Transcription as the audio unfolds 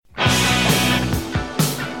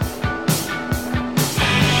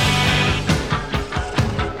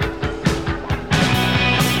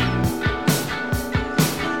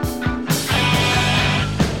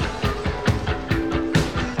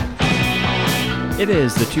It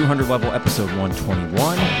is the 200 level episode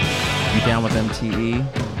 121. You Down With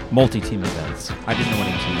MTE, multi-team events. I didn't know what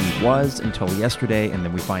MTE was until yesterday, and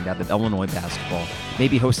then we find out that Illinois basketball may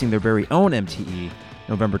be hosting their very own MTE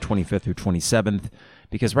November 25th through 27th,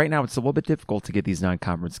 because right now it's a little bit difficult to get these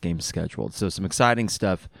non-conference games scheduled. So some exciting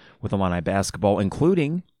stuff with Illini basketball,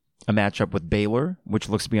 including a matchup with Baylor, which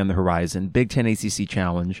looks to be on the horizon, Big Ten ACC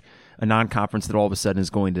Challenge, a non-conference that all of a sudden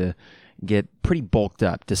is going to get pretty bulked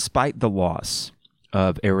up, despite the loss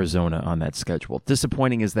of Arizona on that schedule.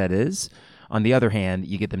 Disappointing as that is, on the other hand,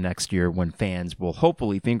 you get them next year when fans will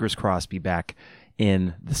hopefully, fingers crossed, be back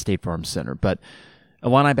in the State Farm Center. But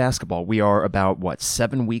Illini basketball, we are about,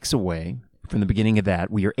 7 weeks away from the beginning of that.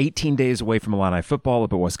 We are 18 days away from Illini football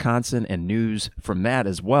up at Wisconsin, and news from that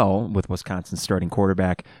as well, with Wisconsin's starting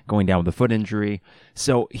quarterback going down with a foot injury.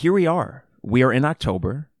 So here we are. We are in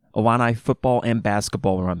October. Illini football and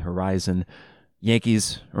basketball are on the horizon.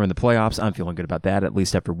 Yankees are in the playoffs. I'm feeling good about that, at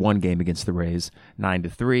least after one game against the Rays,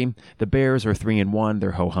 9-3. The Bears are 3-1.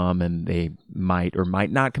 They're ho-hum, and they might or might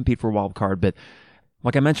not compete for a wild card. But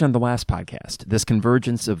like I mentioned on the last podcast, this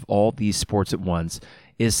convergence of all these sports at once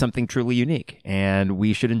is something truly unique, and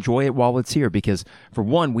we should enjoy it while it's here because, for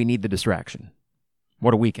one, we need the distraction.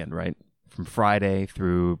 What a weekend, right? From Friday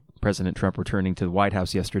through President Trump returning to the White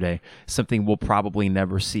House yesterday, something we'll probably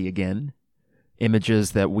never see again.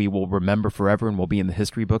 Images that we will remember forever and will be in the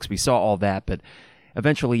history books. We saw all that, but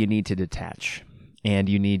eventually you need to detach, and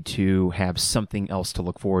you need to have something else to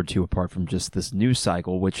look forward to apart from just this news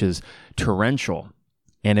cycle, which is torrential,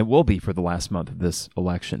 and it will be for the last month of this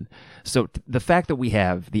election. So the fact that we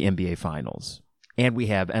have the NBA Finals and we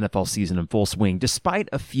have NFL season in full swing, despite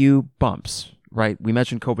a few bumps, right? We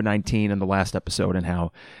mentioned COVID-19 in the last episode and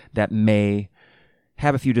how that may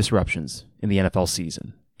have a few disruptions in the NFL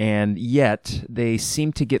season. And yet, they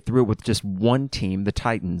seem to get through it with just one team, the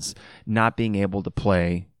Titans, not being able to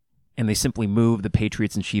play, and they simply move the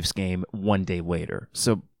Patriots and Chiefs game one day later.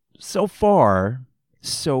 So far,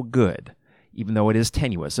 so good, even though it is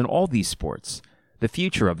tenuous in all these sports. The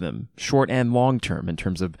future of them, short and long term, in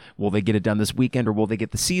terms of will they get it done this weekend or will they get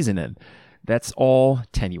the season in, that's all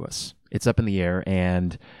tenuous. It's up in the air,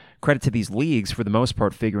 and credit to these leagues for the most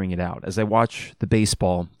part figuring it out. As I watch the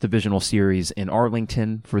baseball divisional series in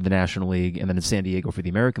Arlington for the National League and then in San Diego for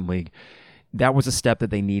the American League, that was a step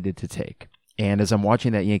that they needed to take. And as I'm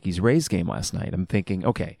watching that Yankees-Rays game last night, I'm thinking,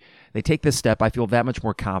 okay, they take this step. I feel that much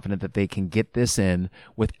more confident that they can get this in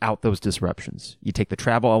without those disruptions. You take the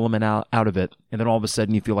travel element out of it, and then all of a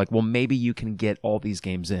sudden you feel like, well, maybe you can get all these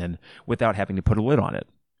games in without having to put a lid on it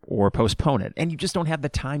or postpone it. And you just don't have the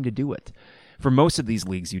time to do it. For most of these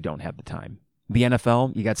leagues, you don't have the time. The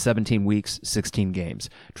NFL, you got 17 weeks, 16 games.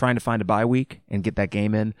 Trying to find a bye week and get that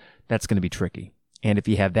game in, that's going to be tricky. And if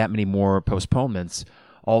you have that many more postponements,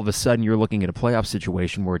 all of a sudden you're looking at a playoff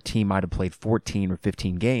situation where a team might have played 14 or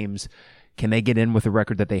 15 games. Can they get in with the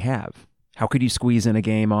record that they have? How could you squeeze in a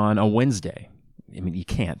game on a Wednesday? I mean, you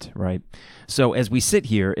can't, right? So as we sit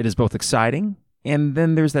here, it is both exciting, and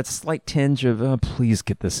then there's that slight tinge of, please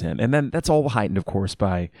get this in. And then that's all heightened, of course,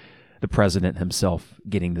 by the president himself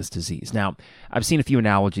getting this disease. Now, I've seen a few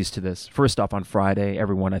analogies to this. First off, on Friday,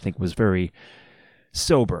 everyone, I think, was very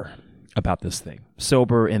sober about this thing.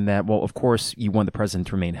 Sober in that, well, of course, you want the president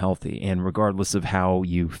to remain healthy, and regardless of how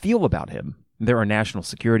you feel about him, there are national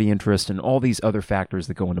security interests and all these other factors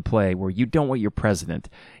that go into play where you don't want your president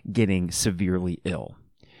getting severely ill.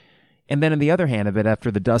 And then on the other hand of it, after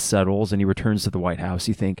the dust settles and he returns to the White House,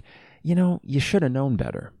 you think, you should have known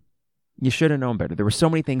better. You should have known better. There were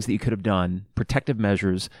so many things that you could have done, protective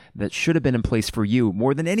measures that should have been in place for you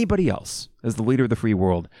more than anybody else as the leader of the free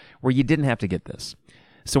world, where you didn't have to get this.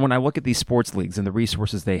 So when I look at these sports leagues and the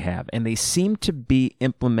resources they have, and they seem to be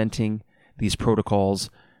implementing these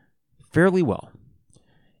protocols fairly well,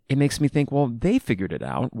 it makes me think, well, they figured it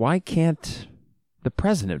out. Why can't the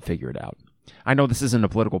president figure it out? I know this isn't a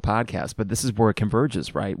political podcast, but this is where it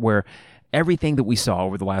converges, right? Where everything that we saw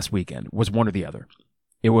over the last weekend was one or the other.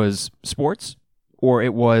 It was sports or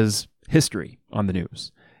it was history on the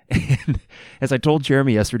news. And as I told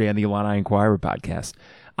Jeremy yesterday on the Illini Inquirer podcast,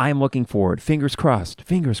 I am looking forward, fingers crossed,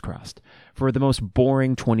 for the most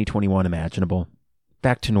boring 2021 imaginable.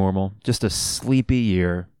 Back to normal, just a sleepy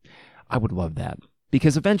year. I would love that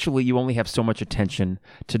because eventually you only have so much attention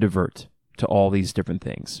to divert to all these different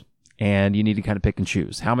things. And you need to kind of pick and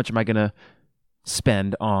choose. How much am I going to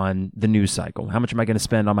spend on the news cycle? How much am I going to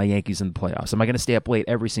spend on my Yankees in the playoffs? Am I going to stay up late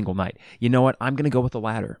every single night? You know what? I'm going to go with the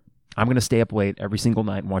latter. I'm going to stay up late every single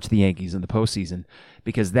night and watch the Yankees in the postseason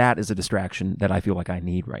because that is a distraction that I feel like I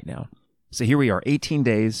need right now. So here we are, 18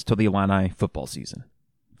 days till the Illini football season.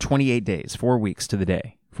 28 days, 4 weeks to the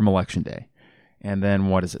day from Election Day. And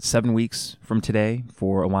then, 7 weeks from today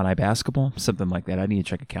for Illini basketball? Something like that. I need to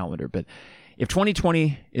check a calendar. But if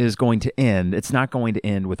 2020 is going to end, it's not going to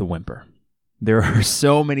end with a whimper. There are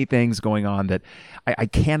so many things going on that I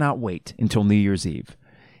cannot wait until New Year's Eve.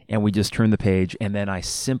 And we just turn the page, and then I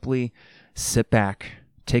simply sit back,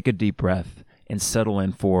 take a deep breath, and settle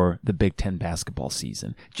in for the Big Ten basketball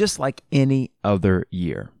season, just like any other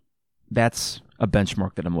year. That's a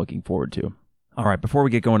benchmark that I'm looking forward to. All right, before we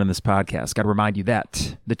get going on this podcast, got to remind you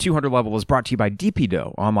that the 200 level is brought to you by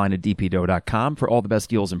DPDough, online at dpdough.com. For all the best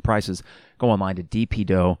deals and prices, go online to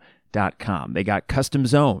dpdough.com. They got custom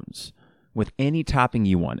zones with any topping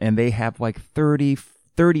you want, and they have like 30,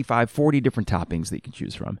 35, 40 different toppings that you can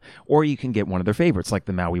choose from. Or you can get one of their favorites, like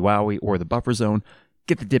the Maui Wowie or the Buffer Zone.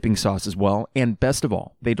 Get the dipping sauce as well, and best of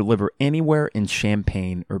all, they deliver anywhere in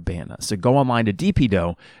Champaign-Urbana. So go online to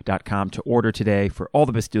dpdough.com to order today for all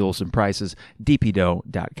the best deals and prices,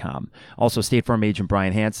 dpdough.com. Also, State Farm agent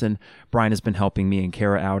Brian Hansen. Brian has been helping me and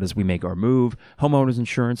Kara out as we make our move. Homeowners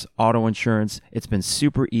insurance, auto insurance. It's been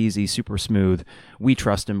super easy, super smooth. We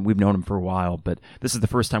trust him. We've known him for a while, but this is the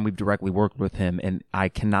first time we've directly worked with him, and I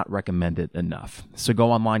cannot recommend it enough. So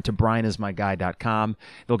go online to brianismyguy.com.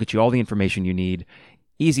 They'll get you all the information you need.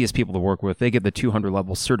 Easiest people to work with. They get the 200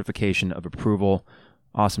 level certification of approval.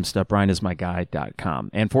 Awesome stuff.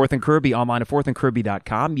 brianismyguy.com. And Fourth and Kirby, online at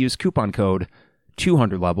fourthandkirby.com. Use coupon code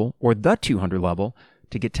 200 level or the 200 level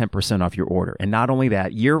to get 10% off your order. And not only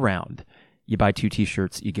that, year round, you buy 2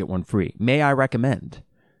 t-shirts, you get 1 free. May I recommend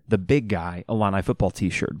the Big Guy Illini football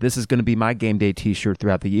t-shirt. This is going to be my game day t-shirt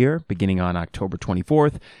throughout the year, beginning on October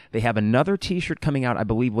 24th. They have another t-shirt coming out, I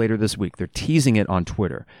believe, later this week. They're teasing it on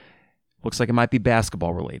Twitter. Looks like it might be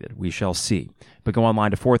basketball related. We shall see. But go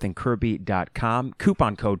online to fourthandkirby.com.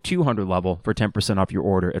 Coupon code 200 level for 10% off your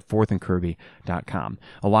order at fourthandkirby.com.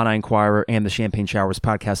 Illini Inquirer and the Champagne Showers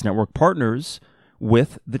Podcast Network partners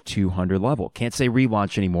with the 200 level. Can't say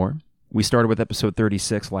relaunch anymore. We started with episode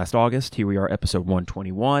 36 last August. Here we are, episode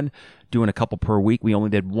 121, doing a couple per week. We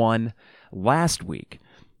only did 1 last week.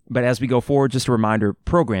 But as we go forward, just a reminder,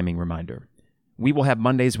 programming reminder. We will have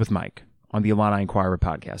Mondays with Mike on the Illini Inquirer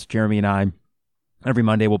podcast. Jeremy and I, every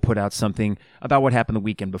Monday, will put out something about what happened the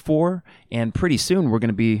weekend before, and pretty soon we're going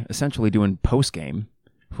to be essentially doing post-game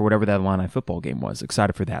for whatever that Illini football game was.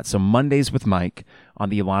 Excited for that. So Mondays with Mike on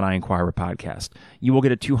the Illini Inquirer podcast. You will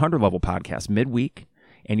get a 200-level podcast midweek,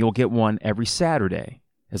 and you'll get one every Saturday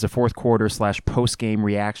as a fourth quarter / post-game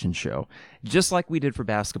reaction show, just like we did for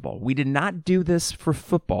basketball. We did not do this for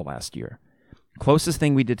football last year. Closest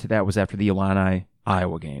thing we did to that was after the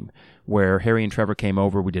Illini-Iowa game, where Harry and Trevor came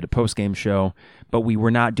over. We did a post-game show, but we were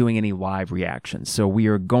not doing any live reactions. So we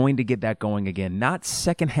are going to get that going again, not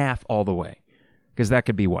second half all the way, because that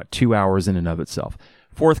could be, 2 hours in and of itself.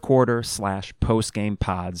 Fourth quarter / post-game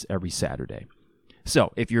pods every Saturday.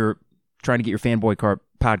 So if you're trying to get your Fanboy Car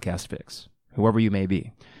podcast fix, whoever you may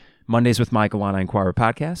be, Mondays with Mike, Illini Inquirer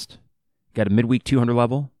podcast, got a midweek 200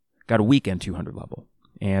 level, got a weekend 200 level.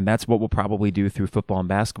 And that's what we'll probably do through football and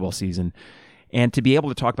basketball season. And to be able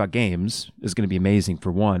to talk about games is going to be amazing,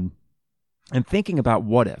 for one. And thinking about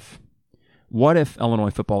what if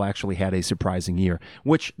Illinois football actually had a surprising year,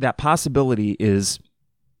 which that possibility is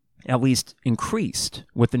at least increased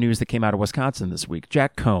with the news that came out of Wisconsin this week.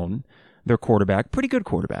 Jack Cohn, their quarterback, pretty good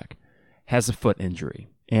quarterback, has a foot injury.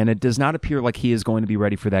 And it does not appear like he is going to be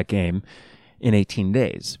ready for that game in 18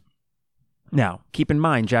 days. Now, keep in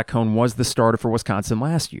mind, Jack Cohn was the starter for Wisconsin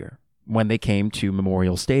last year when they came to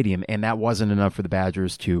Memorial Stadium, and that wasn't enough for the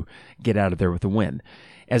Badgers to get out of there with a win.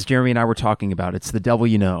 As Jeremy and I were talking about, it's the devil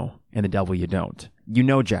you know and the devil you don't. You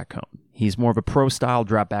know Jack Cohn. He's more of a pro-style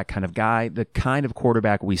drop-back kind of guy, the kind of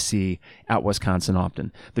quarterback we see at Wisconsin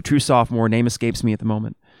often. The true sophomore, name escapes me at the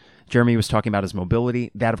moment. Jeremy was talking about his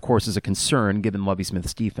mobility. That, of course, is a concern given Lovie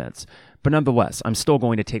Smith's defense. But nonetheless, I'm still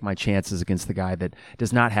going to take my chances against the guy that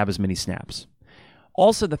does not have as many snaps.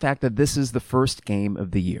 Also, the fact that this is the first game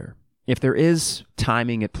of the year. If there is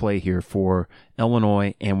timing at play here for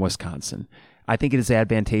Illinois and Wisconsin, I think it is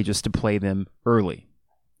advantageous to play them early.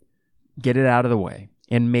 Get it out of the way,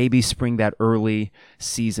 and maybe spring that early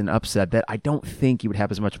season upset that I don't think you would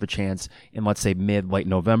have as much of a chance in, let's say, late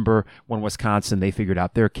November, when Wisconsin, they figured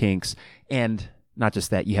out their kinks. And not just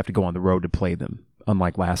that, you have to go on the road to play them,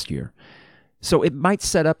 unlike last year. So it might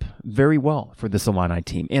set up very well for this Illini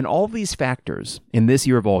team. And all these factors in this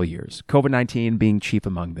year of all years, COVID-19 being chief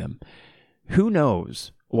among them, who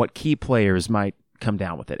knows what key players might come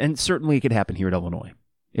down with it. And certainly it could happen here at Illinois.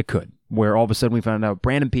 It could, where all of a sudden we found out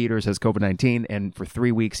Brandon Peters has COVID-19, and for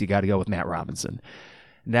 3 weeks you got to go with Matt Robinson.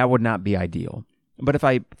 That would not be ideal. But if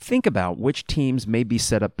I think about which teams may be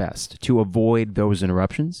set up best to avoid those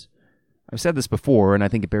interruptions, I've said this before, and I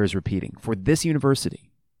think it bears repeating. For this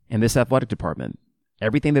university and this athletic department,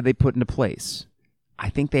 everything that they put into place, I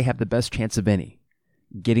think they have the best chance of any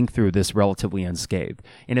getting through this relatively unscathed.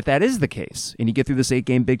 And if that is the case, and you get through this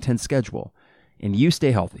 8-game Big Ten schedule, and you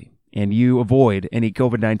stay healthy, and you avoid any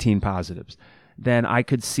COVID-19 positives, then I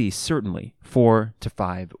could see certainly 4 to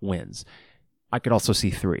 5 wins. I could also see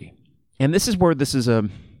 3. And this is where this is a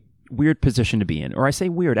weird position to be in. Or I say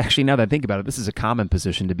weird, actually, now that I think about it, this is a common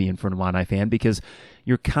position to be in for an Illini fan because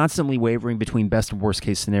you're constantly wavering between best and worst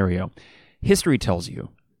case scenario. History tells you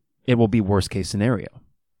it will be worst case scenario.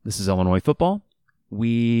 This is Illinois football.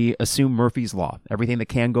 We assume Murphy's Law. Everything that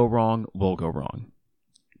can go wrong will go wrong.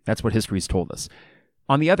 That's what history's told us.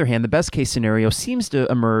 On the other hand, the best case scenario seems to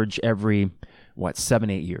emerge every,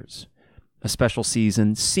 7-8 years. A special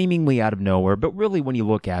season, seemingly out of nowhere, but really when you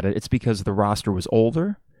look at it, it's because the roster was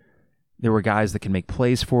older. There were guys that can make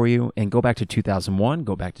plays for you, and go back to 2001,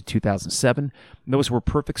 go back to 2007. Those were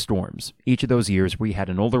perfect storms. Each of those years where you had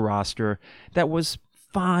an older roster that was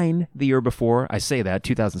fine the year before. I say that,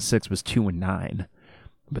 2006 was 2-9,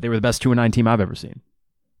 but they were the best 2-9 team I've ever seen.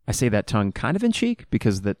 I say that tongue kind of in cheek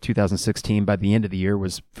because the 2016 by the end of the year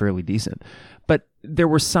was fairly decent. But there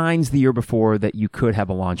were signs the year before that you could have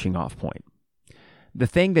a launching off point. The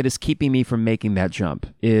thing that is keeping me from making that jump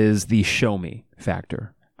is the show me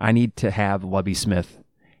factor. I need to have Lovie Smith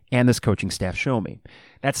and this coaching staff show me.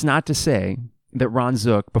 That's not to say that Ron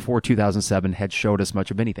Zook before 2007 had showed us much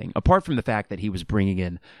of anything, apart from the fact that he was bringing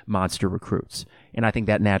in monster recruits. And I think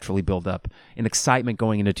that naturally built up an excitement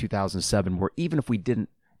going into 2007 where even if we didn't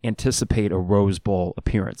anticipate a Rose Bowl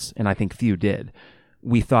appearance, and I think few did,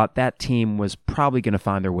 we thought that team was probably going to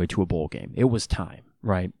find their way to a bowl game. It was time,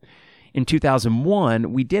 right? In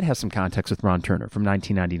 2001, we did have some context with Ron Turner from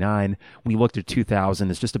 1999. We looked at 2000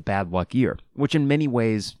 as just a bad luck year, which in many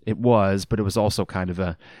ways it was, but it was also kind of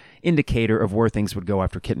a indicator of where things would go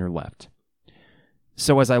after Kittner left.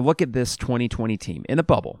 So as I look at this 2020 team in a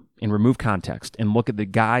bubble and remove context and look at the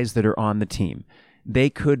guys that are on the team, they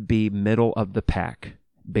could be middle of the pack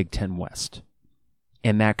Big Ten West.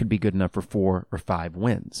 And that could be good enough for 4 or 5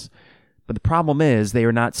 wins. But the problem is they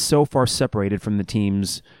are not so far separated from the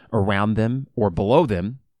teams around them or below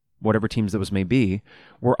them, whatever teams those may be,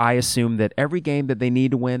 where I assume that every game that they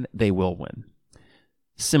need to win, they will win.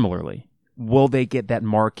 Similarly, will they get that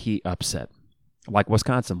marquee upset like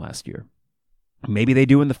Wisconsin last year? Maybe they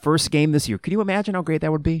do in the first game this year. Could you imagine how great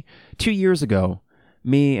that would be? 2 years ago,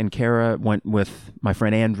 me and Kara went with my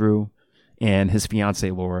friend Andrew and his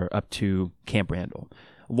fiancée Laura up to Camp Randall.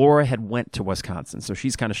 Laura had went to Wisconsin, so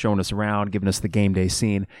she's kind of showing us around, giving us the game day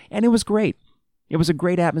scene, and it was great. It was a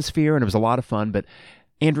great atmosphere, and it was a lot of fun, but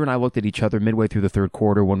Andrew and I looked at each other midway through the third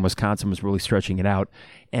quarter when Wisconsin was really stretching it out,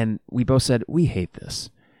 and we both said, we hate this.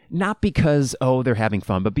 Not because, they're having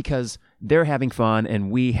fun, but because they're having fun, and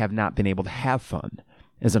we have not been able to have fun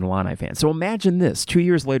as an Illini fan. So imagine this. 2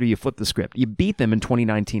 years later, you flip the script. You beat them in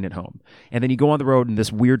 2019 at home, and then you go on the road in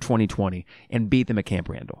this weird 2020 and beat them at Camp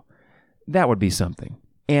Randall. That would be something.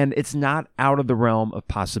 And it's not out of the realm of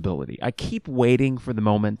possibility. I keep waiting for the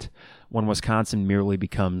moment when Wisconsin merely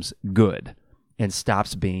becomes good and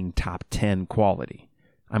stops being top 10 quality.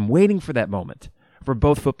 I'm waiting for that moment for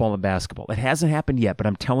both football and basketball. It hasn't happened yet, but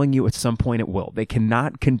I'm telling you at some point it will. They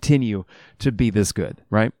cannot continue to be this good,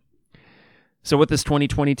 right? So with this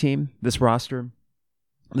 2020 team, this roster,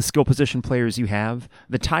 the skill position players you have,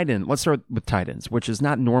 the tight end, let's start with tight ends, which is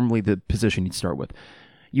not normally the position you'd start with.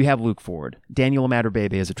 You have Luke Ford, Daniel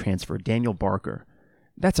Amaterbebe as a transfer, Daniel Barker.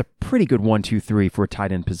 That's a pretty good 1-2-3 for a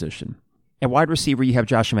tight end position. At wide receiver, you have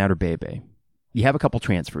Josh Amaterbebe. You have a couple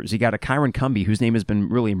transfers. You got a Kyron Cumby, whose name has been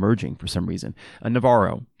really emerging for some reason. A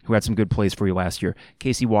Navarro, who had some good plays for you last year.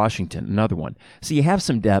 Casey Washington, another one. So you have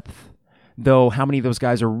some depth, though how many of those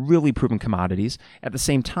guys are really proven commodities. At the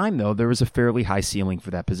same time, though, there is a fairly high ceiling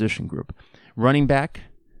for that position group. Running back,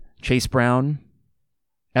 Chase Brown,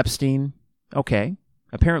 Epstein, okay.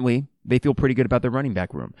 Apparently, they feel pretty good about their running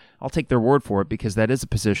back room. I'll take their word for it because that is a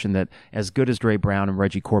position that, as good as Dre Brown and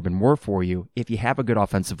Reggie Corbin were for you, if you have a good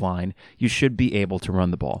offensive line, you should be able to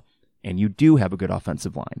run the ball. And you do have a good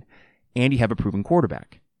offensive line. And you have a proven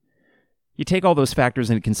quarterback. You take all those factors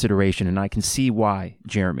into consideration, and I can see why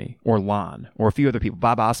Jeremy or Lon or a few other people,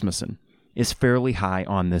 Bob Osmussen, is fairly high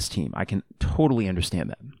on this team. I can totally understand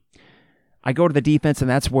that. I go to the defense, and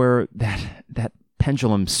that's where that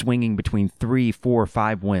pendulum swinging between 3, 4,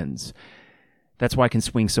 5 wins. That's why I can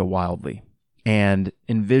swing so wildly. And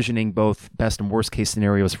envisioning both best and worst case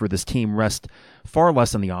scenarios for this team rest far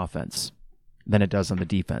less on the offense than it does on the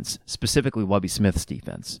defense, specifically Lovie Smith's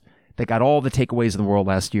defense. They got all the takeaways in the world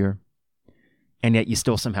last year, and yet you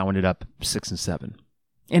still somehow ended up 6-7.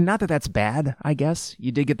 And not that that's bad, I guess.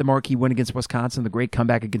 You did get the marquee win against Wisconsin, the great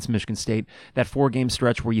comeback against Michigan State, that 4-game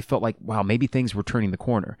stretch where you felt like, wow, maybe things were turning the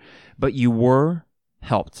corner. But you were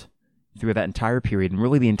helped through that entire period and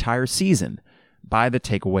really the entire season by the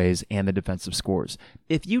takeaways and the defensive scores.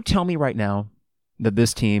 If you tell me right now that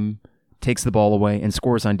this team takes the ball away and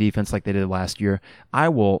scores on defense like they did last year, I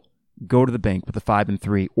will go to the bank with a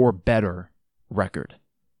 5-3 or better record.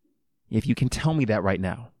 If you can tell me that right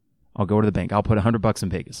now, I'll go to the bank. I'll put $100 in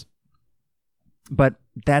Vegas. But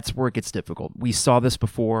that's where it gets difficult. We saw this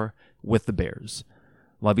before with the Bears.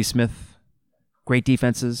 Lovie Smith, great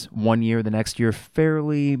defenses. 1 year, the next year,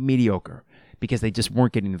 fairly mediocre because they just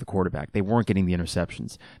weren't getting to the quarterback. They weren't getting the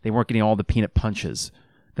interceptions. They weren't getting all the peanut punches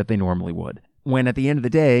that they normally would. When at the end of the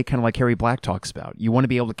day, kind of like Harry Black talks about, you want to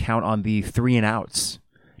be able to count on the 3 and outs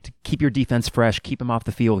to keep your defense fresh, keep them off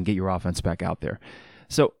the field, and get your offense back out there.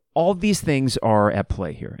 So all these things are at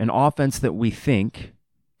play here. An offense that we think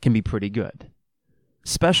can be pretty good.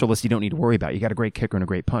 Specialists you don't need to worry about. You got a great kicker and a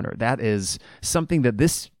great punter. That is something that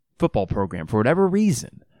this football program, for whatever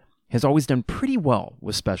reason, has always done pretty well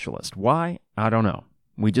with specialists. Why? I don't know.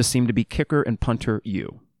 We just seem to be kicker and punter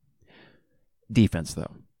you. Defense,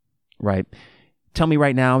 though, right? Tell me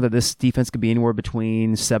right now that this defense could be anywhere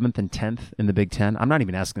between 7th and 10th in the Big Ten. I'm not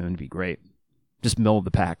even asking them to be great. Just middle of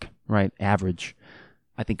the pack, right? Average.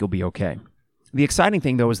 I think you'll be okay. The exciting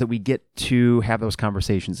thing, though, is that we get to have those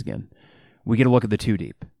conversations again. We get to look at the 2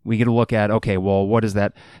 deep. We get to look at, okay, well, what is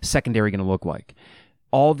that secondary going to look like?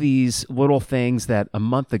 All these little things that a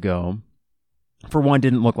month ago, for one,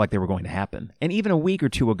 didn't look like they were going to happen. And even a week or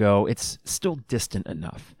 2 ago, it's still distant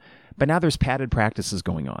enough. But now there's padded practices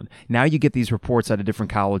going on. Now you get these reports out of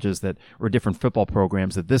different colleges or different football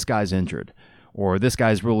programs that this guy's injured or this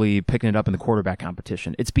guy's really picking it up in the quarterback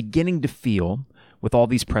competition. It's beginning to feel, with all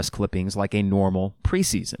these press clippings, like a normal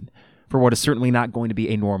preseason for what is certainly not going to be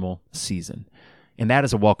a normal season. And that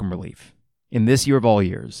is a welcome relief. In this year of all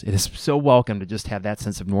years, it is so welcome to just have that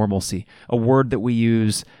sense of normalcy, a word that we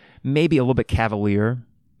use maybe a little bit cavalier.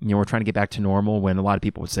 We're trying to get back to normal when a lot of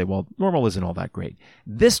people would say, well, normal isn't all that great.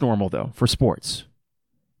 This normal, though, for sports,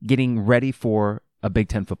 getting ready for a Big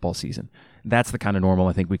Ten football season, that's the kind of normal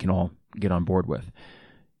I think we can all get on board with.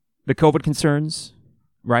 The COVID concerns,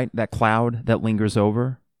 right? That cloud that lingers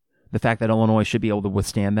over. The fact that Illinois should be able to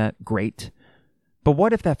withstand that, great. But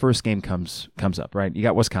what if that first game comes up, right? You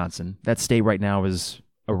got Wisconsin. That state right now is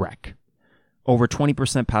a wreck. Over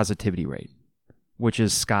 20% positivity rate, which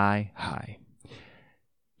is sky high.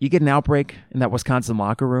 You get an outbreak in that Wisconsin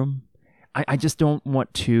locker room. I just don't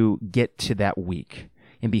want to get to that week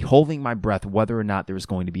and be holding my breath whether or not there's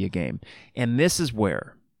going to be a game. And this is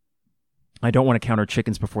where I don't want to count our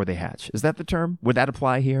chickens before they hatch. Is that the term? Would that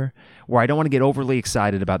apply here? Where I don't want to get overly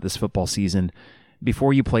excited about this football season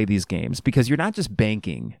before you play these games, because you're not just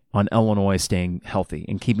banking on Illinois staying healthy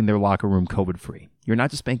and keeping their locker room COVID-free. You're not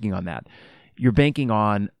just banking on that. You're banking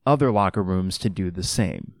on other locker rooms to do the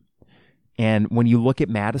same. And when you look at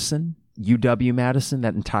Madison, UW-Madison,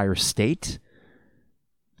 that entire state,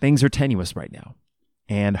 things are tenuous right now.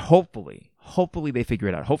 And hopefully they figure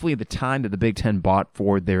it out. Hopefully the time that the Big Ten bought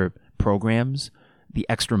for their programs, the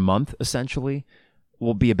extra month essentially,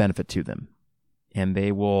 will be a benefit to them. And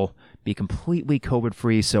they will be completely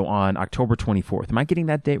COVID-free. So on October 24th, am I getting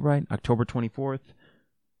that date right? October 24th?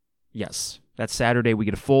 Yes. That Saturday, we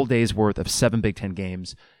get a full day's worth of 7 Big Ten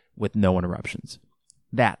games with no interruptions.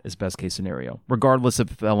 That is best case scenario, regardless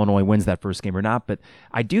of if Illinois wins that first game or not. But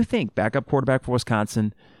I do think backup quarterback for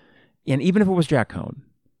Wisconsin, and even if it was Jack Cohn,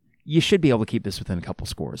 you should be able to keep this within a couple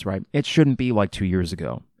scores, right? It shouldn't be like 2 years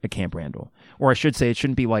ago at Camp Randall. Or I should say it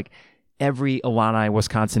shouldn't be like every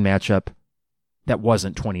Illini-Wisconsin matchup that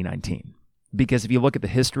wasn't 2019. Because if you look at the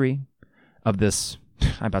history of this,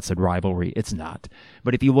 I about said rivalry, it's not.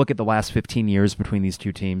 But if you look at the last 15 years between these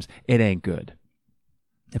two teams, it ain't good.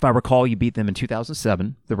 If I recall, you beat them in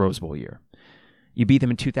 2007, the Rose Bowl year. You beat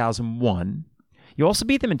them in 2001. You also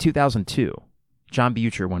beat them in 2002. John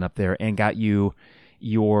Butcher went up there and got you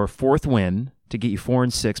your 4th win to get you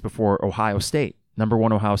 4-6 before Ohio State. Number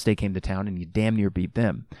 1 Ohio State came to town, and you damn near beat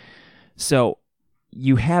them. So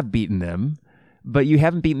you have beaten them, but you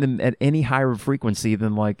haven't beaten them at any higher frequency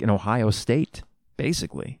than like an Ohio State,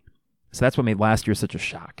 basically. So that's what made last year such a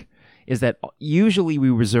shock, is that usually we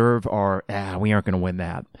reserve our, we aren't going to win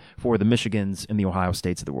that, for the Michigans and the Ohio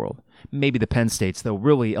States of the world. Maybe the Penn States, though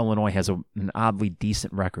really Illinois has an oddly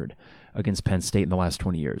decent record against Penn State in the last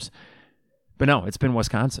 20 years. But no, it's been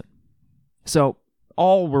Wisconsin. So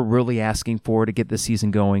all we're really asking for to get this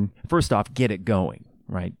season going, first off, get it going,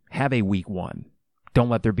 right? Have a week 1. Don't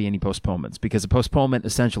let there be any postponements, because a postponement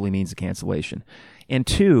essentially means a cancellation. And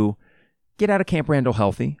 2, get out of Camp Randall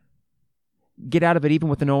healthy. Get out of it even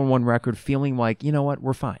with an 0-1 record, feeling like, you know what,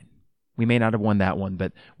 we're fine. We may not have won that one,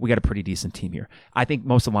 but we got a pretty decent team here. I think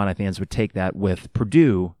most Illini fans would take that with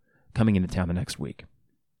Purdue coming into town the next week.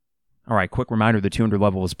 All right, quick reminder, the 200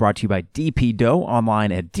 level is brought to you by DP Dough,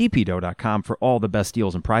 online at dpdough.com for all the best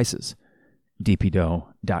deals and prices.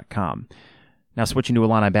 dpdough.com. Now switching to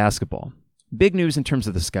Illini basketball. Big news in terms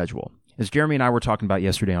of the schedule. As Jeremy and I were talking about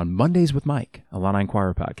yesterday on Mondays with Mike, Illini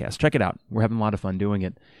Inquirer podcast. Check it out. We're having a lot of fun doing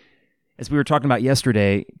it. As we were talking about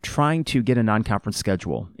yesterday, trying to get a non-conference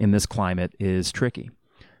schedule in this climate is tricky.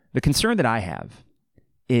 The concern that I have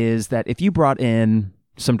is that if you brought in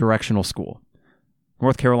some directional school,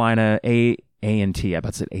 North Carolina, A&T, I bet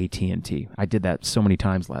it's at AT&T. I did that so many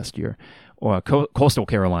times last year. Or Coastal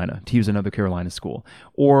Carolina, to use another Carolina school.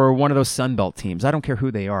 Or one of those Sun Belt teams. I don't care who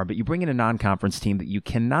they are, but you bring in a non-conference team that you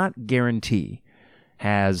cannot guarantee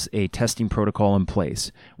has a testing protocol in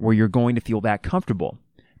place where you're going to feel that comfortable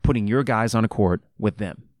putting your guys on a court with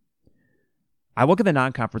them. I look at the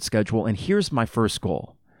non-conference schedule, and here's my first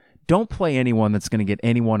goal. Don't play anyone that's going to get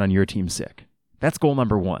anyone on your team sick. That's goal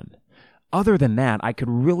number one. Other than that, I could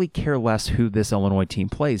really care less who this Illinois team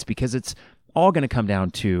plays because it's all going to come down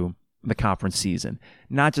to the conference season,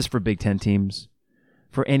 not just for Big Ten teams.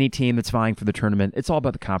 For any team that's vying for the tournament, it's all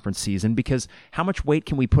about the conference season because how much weight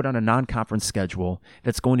can we put on a non-conference schedule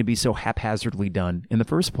that's going to be so haphazardly done in the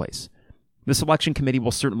first place? The selection committee will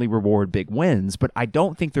certainly reward big wins, but I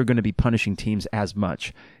don't think they're going to be punishing teams as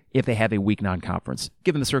much if they have a weak non-conference,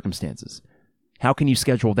 given the circumstances. How can you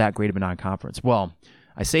schedule that great of a non-conference? Well,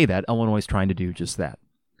 I say that, Illinois is trying to do just that.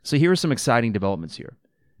 So here are some exciting developments here.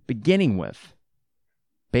 Beginning with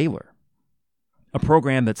Baylor, a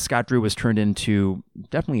program that Scott Drew has turned into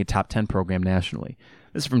definitely a top 10 program nationally.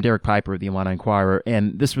 This is from Derek Piper of the Illini Inquirer,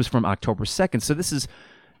 and this was from October 2nd, so this is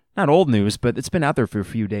not old news, but it's been out there for a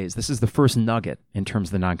few days. This is the first nugget in terms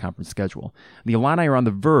of the non-conference schedule. The Illini are on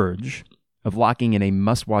the verge of locking in a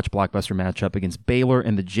must-watch blockbuster matchup against Baylor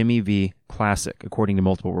in the Jimmy V Classic, according to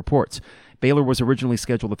multiple reports. Baylor was originally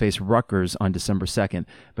scheduled to face Rutgers on December 2nd,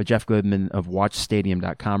 but Jeff Goodman of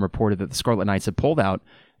WatchStadium.com reported that the Scarlet Knights had pulled out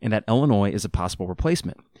and that Illinois is a possible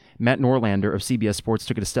replacement. Matt Norlander of CBS Sports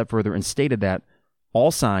took it a step further and stated that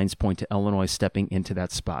all signs point to Illinois stepping into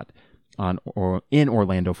that spot in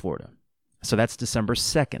Orlando, Florida. So that's December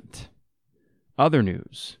 2nd. Other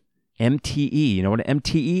news. MTE. You know what an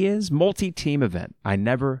MTE is? Multi-team event. I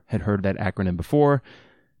never had heard that acronym before.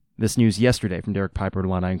 This news yesterday from Derek Piper at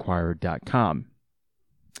IlliniInquirer.com.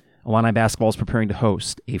 Illini basketball is preparing to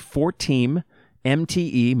host a 4-team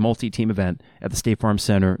MTE multi-team event at the State Farm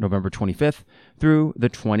Center November 25th through the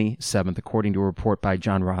 27th, according to a report by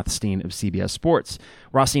John Rothstein of CBS Sports.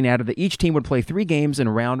 Rothstein added that each team would play 3 games in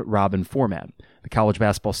a round-robin format. The college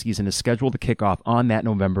basketball season is scheduled to kick off on that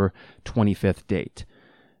November 25th date.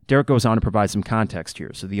 Derek goes on to provide some context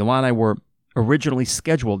here. So the Illini were originally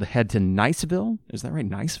scheduled to head to Niceville, is that right,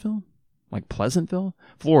 Niceville? Like Pleasantville?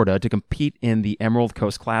 Florida, to compete in the Emerald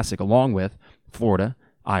Coast Classic along with Florida,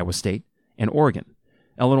 Iowa State, and Oregon.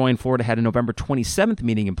 Illinois and Florida had a November 27th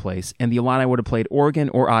meeting in place, and the Illini would have played Oregon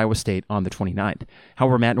or Iowa State on the 29th.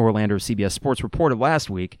 However, Matt Norlander of CBS Sports reported last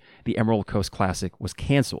week the Emerald Coast Classic was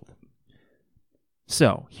canceled.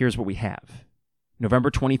 So, here's what we have.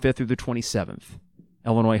 November 25th through the 27th,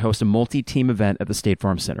 Illinois hosts a multi-team event at the State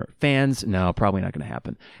Farm Center. Fans, no, probably not going to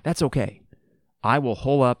happen. That's okay. I will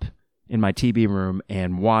hole up in my TV room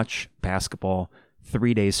and watch basketball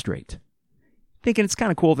 3 days straight. Thinking it's kind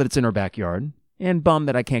of cool that it's in our backyard, and bummed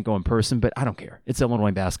that I can't go in person, but I don't care. It's Illinois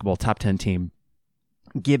basketball, top 10 team.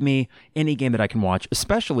 Give me any game that I can watch,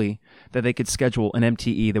 especially that they could schedule an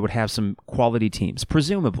MTE that would have some quality teams,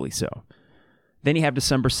 presumably so. Then you have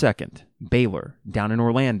December 2nd, Baylor, down in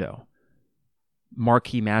Orlando.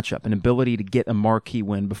 Marquee matchup, an ability to get a marquee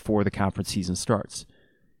win before the conference season starts.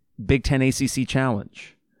 Big Ten ACC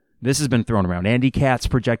Challenge. This has been thrown around. Andy Katz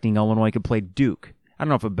projecting Illinois could play Duke. I don't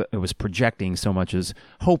know if it was projecting so much as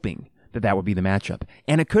hoping that that would be the matchup.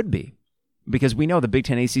 And it could be, because we know the Big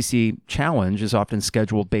Ten ACC Challenge is often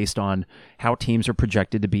scheduled based on how teams are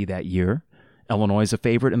projected to be that year. Illinois is a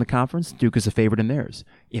favorite in the conference. Duke is a favorite in theirs.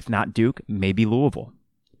 If not Duke, maybe Louisville.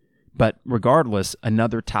 But regardless,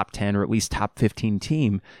 another top 10 or at least top 15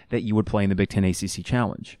 team that you would play in the Big Ten ACC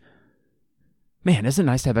Challenge. Man, isn't it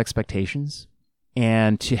nice to have expectations?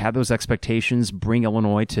 And to have those expectations bring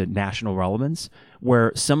Illinois to national relevance,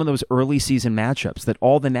 where some of those early season matchups that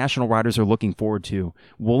all the national writers are looking forward to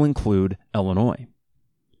will include Illinois.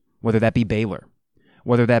 Whether that be Baylor,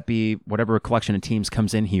 whether that be whatever collection of teams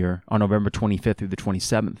comes in here on November 25th through the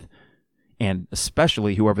 27th, and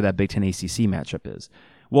especially whoever that Big Ten ACC matchup is.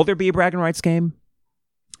 Will there be a bragging rights game?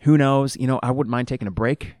 Who knows? I wouldn't mind taking a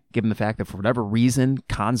break, given the fact that for whatever reason,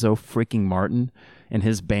 Konzo freaking Martin and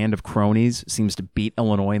his band of cronies seems to beat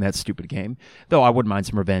Illinois in that stupid game. Though I wouldn't mind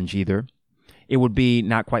some revenge either. It would be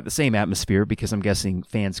not quite the same atmosphere because I'm guessing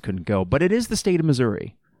fans couldn't go. But it is the state of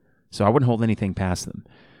Missouri, so I wouldn't hold anything past them.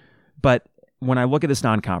 But when I look at this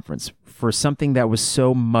non-conference, for something that was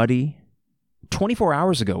so muddy, 24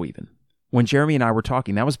 hours ago even, when Jeremy and I were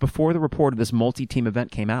talking, that was before the report of this multi-team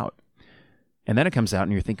event came out. And then it comes out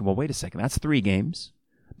and you're thinking, well, wait a second, that's 3 games.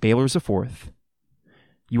 Baylor's a 4th.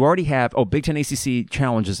 You already have, Big Ten ACC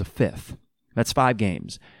Challenge is a 5th. That's 5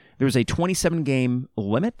 games. There's a 27-game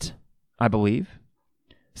limit, I believe.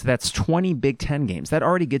 So that's 20 Big Ten games. That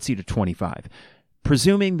already gets you to 25.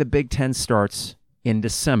 Presuming the Big Ten starts in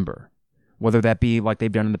December, whether that be like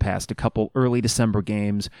they've done in the past, a couple early December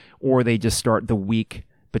games, or they just start the week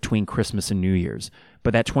between Christmas and New Year's.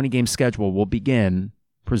 But that 20-game schedule will begin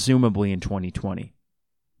presumably in 2020.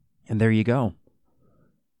 And there you go.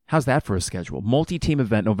 How's that for a schedule? Multi-team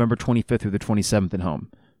event November 25th through the 27th at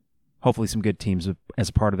home. Hopefully some good teams as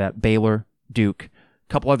a part of that. Baylor, Duke,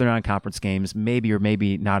 a couple other non-conference games, maybe or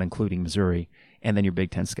maybe not including Missouri, and then your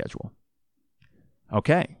Big Ten schedule.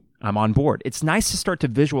 Okay, I'm on board. It's nice to start to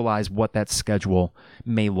visualize what that schedule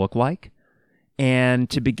may look like and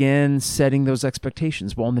to begin setting those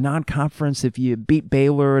expectations. Well, in the non-conference, if you beat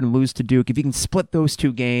Baylor and lose to Duke, if you can split those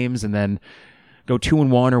 2 games and then go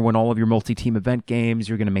 2-1 or win all of your multi-team event games,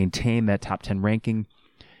 you're going to maintain that top 10 ranking.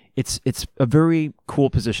 It's a very cool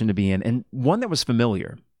position to be in, and one that was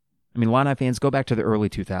familiar. I mean, Illini fans, go back to the early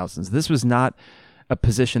 2000s. This was not a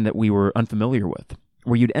position that we were unfamiliar with,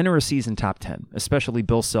 where you'd enter a season top 10, especially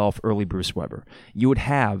Bill Self, early Bruce Weber. You would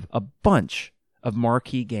have a bunch of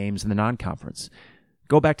marquee games in the non-conference.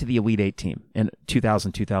 Go back to the Elite 8 team in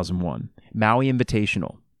 2000-2001. Maui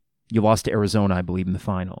Invitational. You lost to Arizona, I believe, in the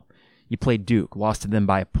final. You played Duke, lost to them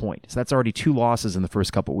by a point. So that's already 2 losses in the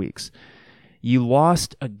first couple weeks. You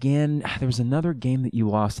lost again. There was another game that you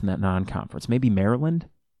lost in that non-conference. Maybe Maryland?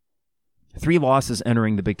 3 losses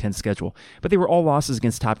entering the Big Ten schedule. But they were all losses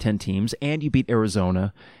against top 10 teams, and you beat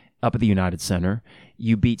Arizona up at the United Center.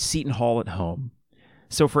 You beat Seton Hall at home.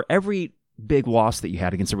 So for every big loss that you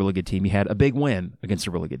had against a really good team, you had a big win against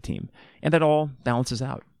a really good team. And that all balances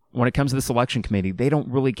out. When it comes to the selection committee, they don't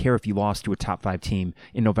really care if you lost to a top 5 team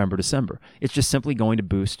in November, December. It's just simply going to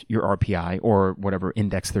boost your RPI or whatever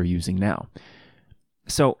index they're using now.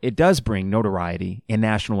 So it does bring notoriety and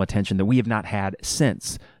national attention that we have not had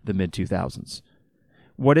since the mid-2000s.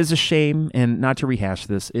 What is a shame, and not to rehash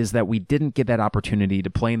this, is that we didn't get that opportunity to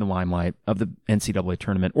play in the limelight of the NCAA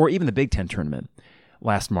tournament or even the Big Ten tournament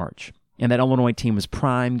last March. And that Illinois team was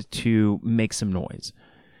primed to make some noise.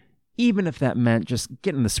 Even if that meant just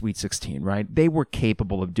getting the Sweet 16, right? They were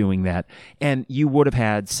capable of doing that. And you would have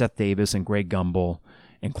had Seth Davis and Greg Gumbel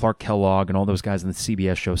and Clark Kellogg and all those guys on the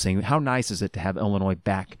CBS show saying, how nice is it to have Illinois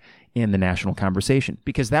back in the national conversation?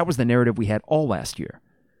 Because that was the narrative we had all last year.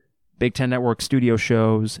 Big Ten Network studio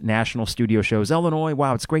shows, national studio shows. Illinois,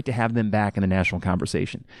 wow, it's great to have them back in the national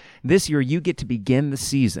conversation. This year, you get to begin the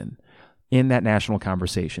season in that national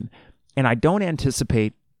conversation. And I don't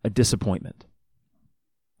anticipate a disappointment.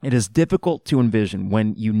 It is difficult to envision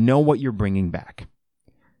when you know what you're bringing back.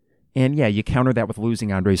 And yeah, you counter that with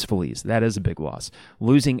losing Andres Feliz. That is a big loss.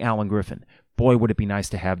 Losing Alan Griffin. Boy, would it be nice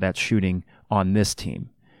to have that shooting on this team.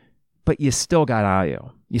 But you still got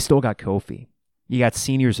Ayo. You still got Kofi. You got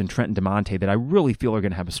seniors in Trent and DeMonte that I really feel are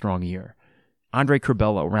going to have a strong year. Andre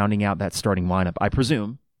Curbelo rounding out that starting lineup, I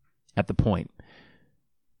presume, at the point.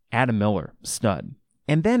 Adam Miller, stud.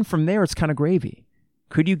 And then from there, it's kind of gravy.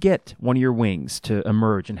 Could you get one of your wings to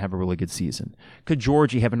emerge and have a really good season? Could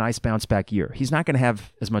Georgie have a nice bounce-back year? He's not going to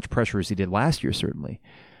have as much pressure as he did last year, certainly.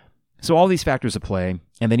 So all these factors at play,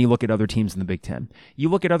 and then you look at other teams in the Big Ten. You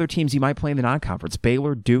look at other teams you might play in the non-conference,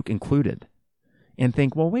 Baylor, Duke included, and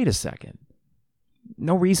think, well, wait a second.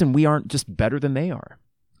 No reason we aren't just better than they are.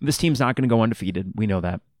 This team's not going to go undefeated. We know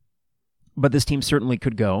that. But this team certainly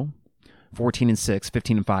could go 14-6,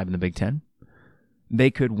 15-5 in the Big Ten. They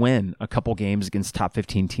could win a couple games against top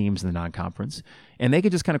 15 teams in the non-conference, and they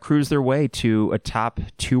could just kind of cruise their way to a top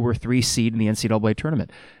 2 or 3 seed in the NCAA tournament.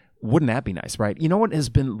 Wouldn't that be nice, right? You know what has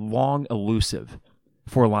been long elusive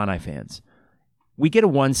for Illini fans? We get a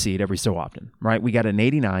 1 seed every so often, right? We got it in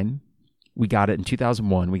 89. We got it in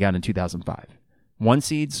 2001. We got it in 2005. 1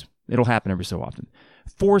 seeds, it'll happen every so often.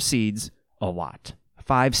 4 seeds, a lot.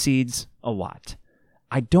 5 seeds, a lot.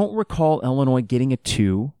 I don't recall Illinois getting a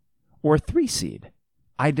 2 or a 3 seed.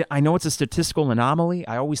 I know it's a statistical anomaly.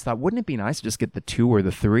 I always thought, wouldn't it be nice to just get the 2 or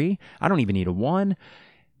the 3? I don't even need a 1.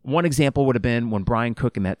 One example would have been when Brian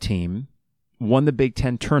Cook and that team won the Big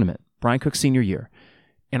Ten tournament, Brian Cook's senior year.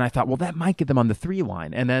 And I thought, well, that might get them on the 3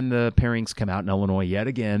 line. And then the pairings come out, and Illinois yet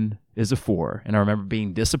again is a 4. And I remember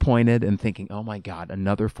being disappointed and thinking, oh my God,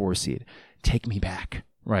 another 4 seed. Take me back,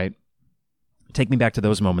 right? Take me back to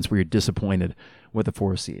those moments where you're disappointed with a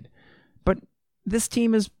 4 seed. But this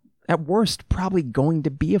team is, at worst, probably going to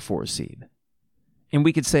be a 4 seed. And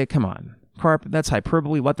we could say, come on, Carp, that's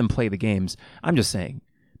hyperbole. Let them play the games. I'm just saying,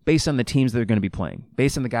 based on the teams that they're going to be playing,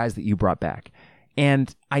 based on the guys that you brought back.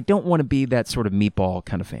 And I don't want to be that sort of meatball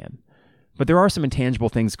kind of fan. But there are some intangible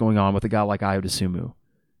things going on with a guy like Ayo Dosunmu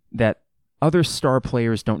that other star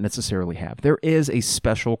players don't necessarily have. There is a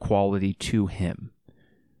special quality to him.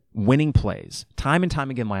 Winning plays, time and time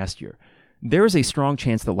again last year. There is a strong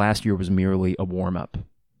chance that last year was merely a warm-up.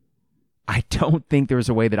 I don't think there's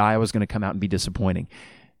a way that Iowa was going to come out and be disappointing.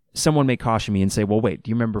 Someone may caution me and say, well, wait, do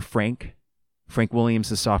you remember Frank? Frank Williams,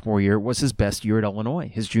 his sophomore year, was his best year at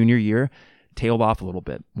Illinois. His junior year tailed off a little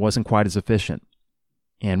bit, wasn't quite as efficient,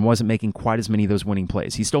 and wasn't making quite as many of those winning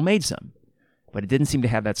plays. He still made some, but it didn't seem to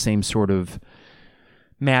have that same sort of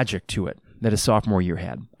magic to it that his sophomore year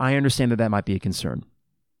had. I understand that that might be a concern.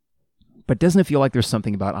 But doesn't it feel like there's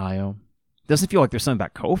something about Ayo? Doesn't it feel like there's something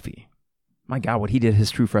about Kofi? My God, what he did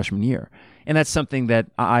his true freshman year. And that's something that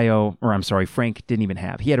Frank didn't even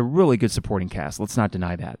have. He had a really good supporting cast. Let's not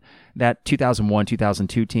deny that. That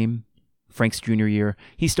 2001-2002 team, Frank's junior year,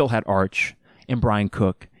 he still had Arch and Brian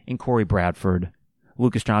Cook and Corey Bradford,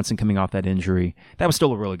 Lucas Johnson coming off that injury. That was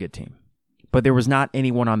still a really good team. But there was not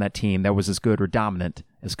anyone on that team that was as good or dominant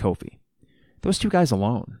as Kofi. Those two guys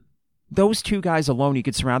alone, you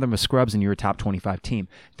could surround them with scrubs and you're a top 25 team.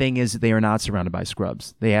 Thing is, they are not surrounded by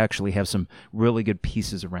scrubs. They actually have some really good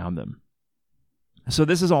pieces around them. So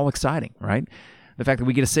this is all exciting, right? The fact that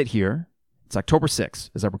we get to sit here, it's October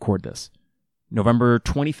 6th as I record this, November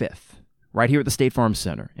 25th, right here at the State Farm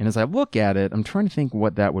Center. And as I look at it, I'm trying to think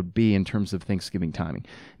what that would be in terms of Thanksgiving timing.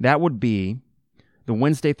 That would be the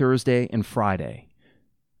Wednesday, Thursday, and Friday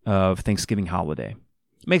of Thanksgiving holiday.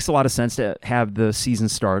 It makes a lot of sense to have the season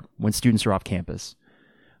start when students are off campus.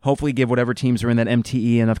 Hopefully give whatever teams are in that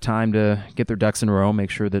MTE enough time to get their ducks in a row,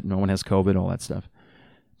 make sure that no one has COVID, all that stuff.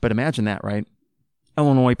 But imagine that, right?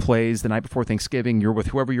 Illinois plays the night before Thanksgiving. You're with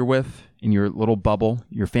whoever you're with in your little bubble,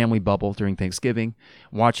 your family bubble during Thanksgiving,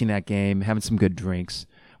 watching that game, having some good drinks,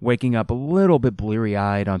 waking up a little bit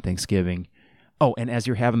bleary-eyed on Thanksgiving. Oh, and as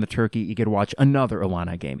you're having the turkey, you get to watch another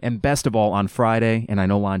Illini game. And best of all, on Friday, and I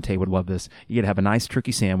know Lante would love this, you get to have a nice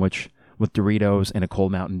turkey sandwich with Doritos and a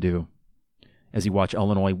cold Mountain Dew as you watch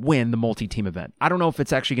Illinois win the multi-team event. I don't know if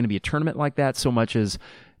it's actually going to be a tournament like that so much as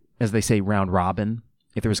they say, round robin,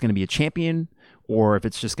 if there's going to be a champion or if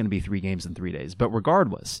it's just going to be 3 games in 3 days. But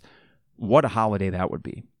regardless, what a holiday that would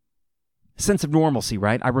be. Sense of normalcy,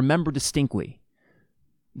 right? I remember distinctly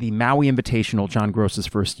the Maui Invitational, John Gross's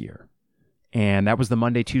first year. And that was the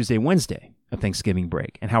Monday, Tuesday, Wednesday of Thanksgiving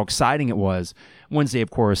break. And how exciting it was. Wednesday,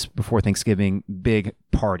 of course, before Thanksgiving, big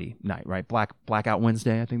party night, right? Blackout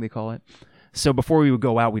Wednesday, I think they call it. So before we would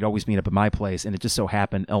go out, we'd always meet up at my place. And it just so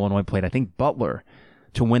happened Illinois played, I think, Butler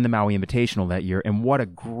to win the Maui Invitational that year. And what a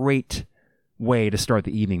great way to start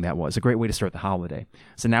the evening that was. A great way to start the holiday.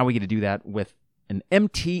 So now we get to do that with an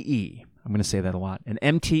MTE. I'm going to say that a lot. An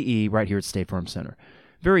MTE right here at State Farm Center.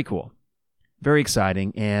 Very cool. Very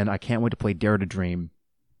exciting, and I can't wait to play Dare to Dream,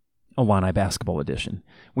 Illini Basketball Edition.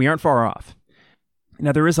 We aren't far off.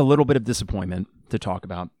 Now, there is a little bit of disappointment to talk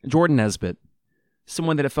about. Jordan Nesbitt,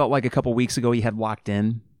 someone that it felt like a couple weeks ago he had locked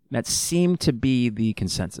in. That seemed to be the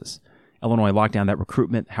consensus. Illinois locked down that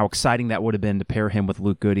recruitment, how exciting that would have been to pair him with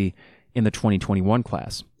Luke Goody in the 2021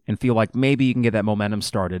 class, and feel like maybe you can get that momentum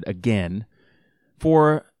started again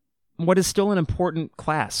for what is still an important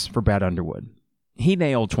class for Brad Underwood. He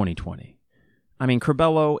nailed 2020. I mean,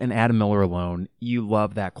 Curbelo and Adam Miller alone, you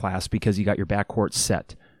love that class because you got your backcourt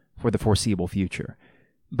set for the foreseeable future.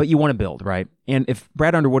 But you want to build, right? And if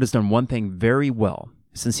Brad Underwood has done one thing very well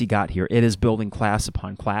since he got here, it is building class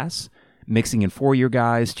upon class, mixing in 4-year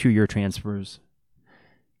guys, 2-year transfers.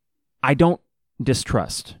 I don't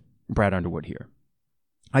distrust Brad Underwood here.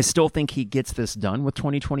 I still think he gets this done with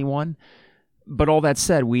 2021. But all that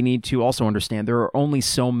said, we need to also understand there are only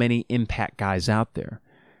so many impact guys out there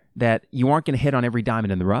that you aren't going to hit on every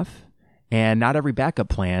diamond in the rough, and not every backup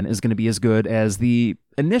plan is going to be as good as the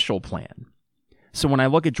initial plan. So when I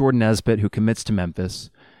look at Jordan Nesbitt, who commits to Memphis,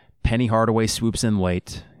 Penny Hardaway swoops in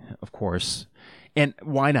late, of course, and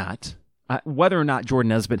why not? Whether or not Jordan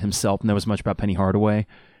Nesbitt himself knows much about Penny Hardaway,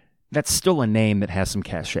 that's still a name that has some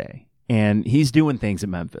cachet, and he's doing things at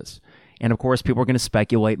Memphis. And of course, people are going to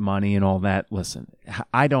speculate money and all that. Listen,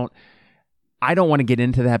 I don't want to get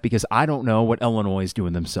into that because I don't know what Illinois is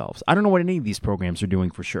doing themselves. I don't know what any of these programs are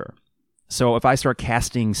doing for sure. So if I start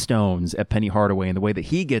casting stones at Penny Hardaway in the way that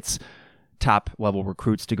he gets top-level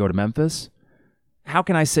recruits to go to Memphis, how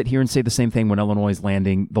can I sit here and say the same thing when Illinois is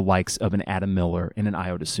landing the likes of an Adam Miller and an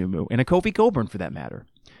Iota Sumu and a Kofi Coburn for that matter?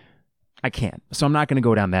 I can't. So I'm not going to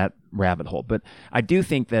go down that rabbit hole. But I do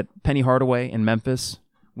think that Penny Hardaway in Memphis,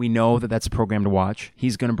 we know that that's a program to watch.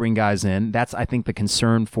 He's going to bring guys in. That's, I think, the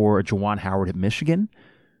concern for Juwan Howard at Michigan,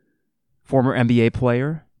 former NBA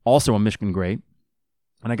player, also a Michigan great.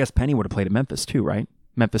 And I guess Penny would have played at Memphis too, right?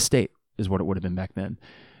 Memphis State is what it would have been back then.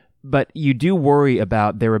 But you do worry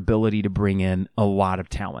about their ability to bring in a lot of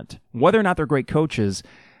talent. Whether or not they're great coaches,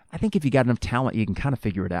 I think if you got enough talent, you can kind of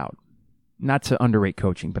figure it out. Not to underrate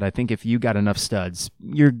coaching, but I think if you got enough studs,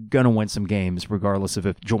 you're going to win some games, regardless of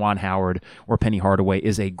if Juwan Howard or Penny Hardaway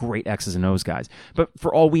is a great X's and O's guys. But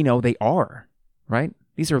for all we know, they are, right?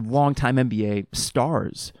 These are longtime NBA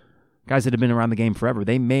stars, guys that have been around the game forever.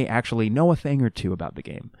 They may actually know a thing or two about the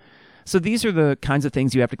game. So these are the kinds of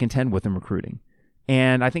things you have to contend with in recruiting.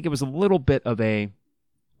 And I think it was a little bit of a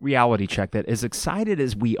reality check that as excited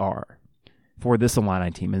as we are for this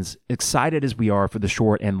Illini team, as excited as we are for the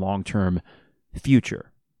short and long-term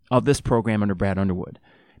future of this program under Brad Underwood,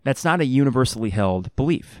 that's not a universally held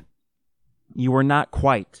belief. You are not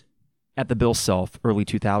quite at the Bill Self early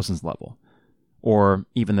 2000s level, or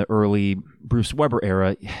even the early Bruce Weber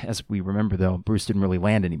era. As we remember, though, Bruce didn't really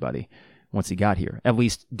land anybody once he got here. At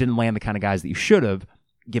least didn't land the kind of guys that you should have,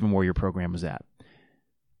 given where your program was at.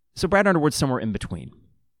 So Brad Underwood's somewhere in between.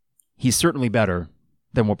 He's certainly better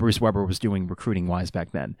than what Bruce Weber was doing recruiting-wise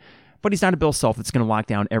back then. But he's not a Bill Self that's going to lock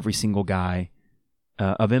down every single guy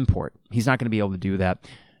of import. He's not going to be able to do that.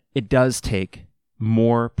 It does take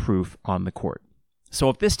more proof on the court. So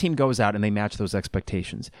if this team goes out and they match those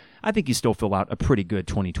expectations, I think you still fill out a pretty good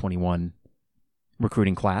 2021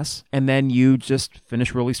 recruiting class, and then you just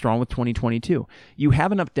finish really strong with 2022. You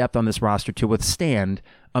have enough depth on this roster to withstand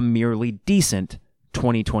a merely decent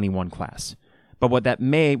 2021 class. But what that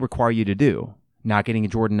may require you to do, not getting a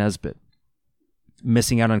Jordan Nesbitt,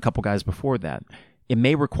 missing out on a couple guys before that, it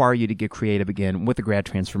may require you to get creative again with the grad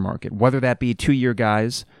transfer market, whether that be 2-year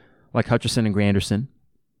guys like Hutchison and Granderson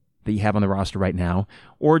that you have on the roster right now,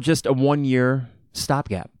 or just a 1-year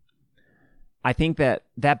stopgap. I think that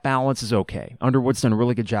that balance is okay. Underwood's done a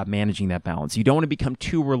really good job managing that balance. You don't want to become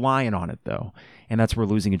too reliant on it, though, and that's where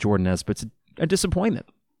losing a Jordan Nesbitt's a disappointment.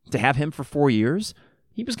 To have him for 4 years,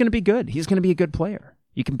 he was going to be good. He's going to be a good player.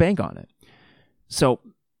 You can bank on it. So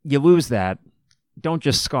you lose that. Don't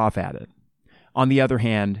just scoff at it. On the other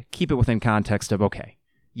hand, keep it within context of, okay,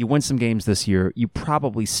 you win some games this year, you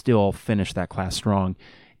probably still finish that class strong,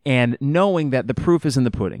 and knowing that the proof is in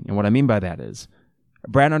the pudding. And what I mean by that is,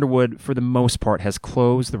 Brad Underwood, for the most part, has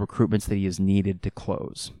closed the recruitments that he has needed to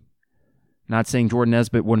close. Not saying Jordan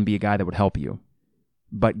Nesbitt wouldn't be a guy that would help you,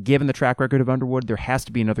 but given the track record of Underwood, there has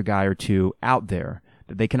to be another guy or two out there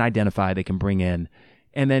that they can identify, they can bring in,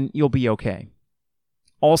 and then you'll be okay.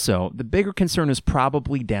 Also, the bigger concern is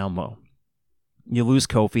probably down low. You lose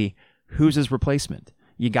Kofi. Who's his replacement?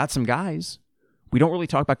 You got some guys. We don't really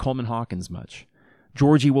talk about Coleman Hawkins much.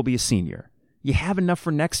 Georgie will be a senior. You have enough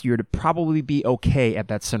for next year to probably be okay at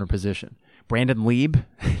that center position. Brandon Lieb,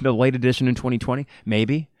 the late addition in 2020,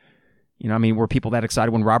 maybe. Were people that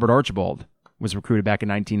excited when Robert Archibald was recruited back in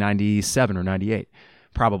 1997 or 98?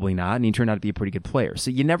 Probably not, and he turned out to be a pretty good player.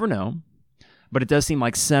 So you never know, but it does seem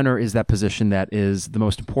like center is that position that is the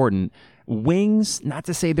most important. Wings, not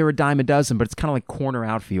to say they're a dime a dozen, but it's kind of like corner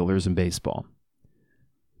outfielders in baseball.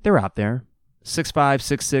 They're out there. 6'5",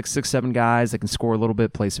 6'6", 6'7" guys that can score a little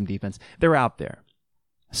bit, play some defense. They're out there.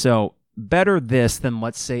 So better this than,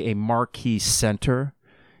 let's say, a marquee center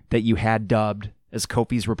that you had dubbed as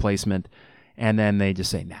Kofi's replacement, and then they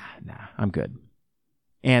just say, nah, I'm good.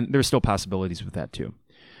 And there's still possibilities with that too.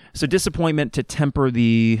 So disappointment to temper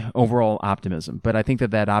the overall optimism, but I think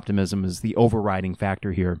that optimism is the overriding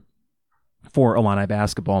factor here for Illini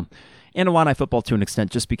basketball and Illini football to an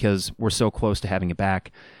extent, just because we're so close to having it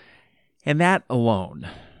back. And that alone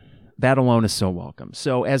is so welcome.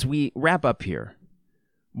 So as we wrap up here,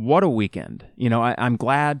 what a weekend. I'm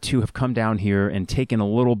glad to have come down here and taken a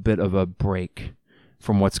little bit of a break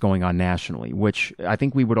from what's going on nationally, which I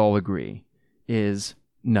think we would all agree is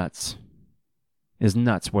nuts. Is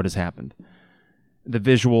nuts what has happened. The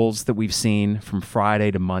visuals that we've seen from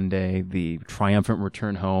Friday to Monday, the triumphant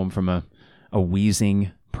return home from a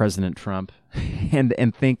wheezing President Trump,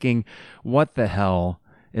 and thinking, what the hell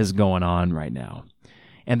is going on right now?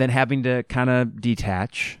 And then having to kind of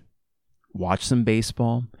detach, watch some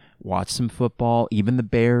baseball, watch some football, even the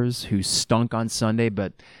Bears, who stunk on Sunday.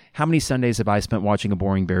 But how many Sundays have I spent watching a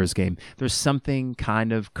boring Bears game? There's something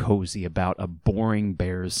kind of cozy about a boring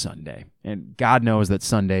Bears Sunday. And God knows that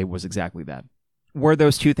Sunday was exactly that. Where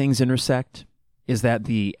those two things intersect is that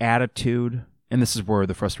the attitude, and this is where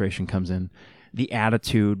the frustration comes in, the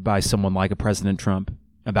attitude by someone like a President Trump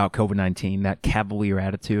about COVID-19, that cavalier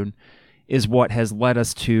attitude, is what has led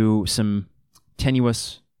us to some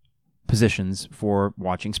tenuous positions for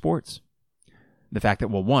watching sports. The fact that,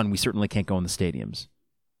 well, one, we certainly can't go in the stadiums.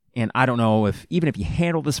 And I don't know if, even if you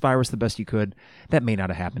handled this virus the best you could, that may not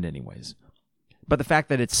have happened anyways. But the fact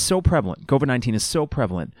that it's so prevalent, COVID-19 is so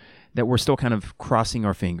prevalent, that we're still kind of crossing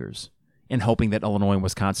our fingers and hoping that Illinois and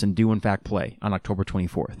Wisconsin do in fact play on October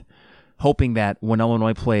 24th. Hoping that when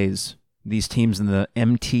Illinois plays these teams in the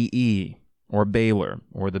MTE or Baylor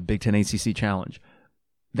or the Big Ten ACC Challenge,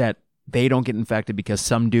 that they don't get infected because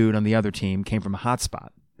some dude on the other team came from a hot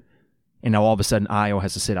spot. And now all of a sudden Iowa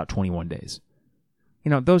has to sit out 21 days.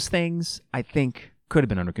 Those things I think could have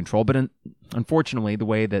been under control. But unfortunately, the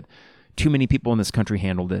way that too many people in this country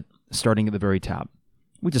handled it, starting at the very top,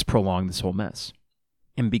 we just prolonged this whole mess.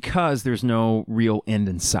 And because there's no real end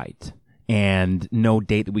in sight and no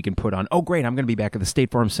date that we can put on, oh, great, I'm going to be back at the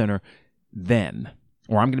State Farm Center then,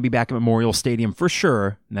 or I'm going to be back at Memorial Stadium for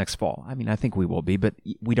sure next fall. I mean, I think we will be, but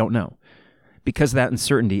we don't know. Because of that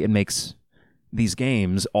uncertainty, it makes these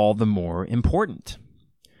games all the more important.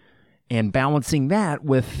 And balancing that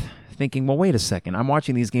with thinking, well, wait a second, I'm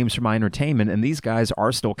watching these games for my entertainment, and these guys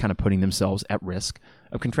are still kind of putting themselves at risk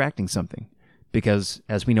of contracting something. Because,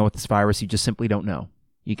 as we know with this virus, you just simply don't know.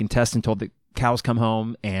 You can test until the cows come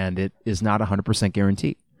home, and it is not 100%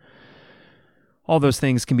 guaranteed. All those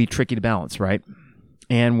things can be tricky to balance, right?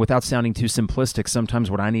 And without sounding too simplistic,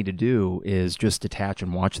 sometimes what I need to do is just detach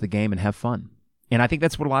and watch the game and have fun. And I think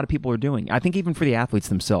that's what a lot of people are doing. I think even for the athletes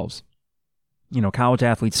themselves. College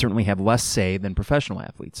athletes certainly have less say than professional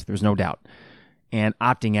athletes. There's no doubt. And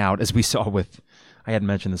opting out, as we saw with, I hadn't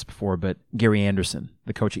mentioned this before, but Gary Anderson,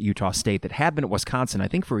 the coach at Utah State that had been at Wisconsin, I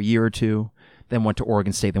think for a year or two, then went to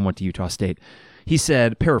Oregon State, then went to Utah State. He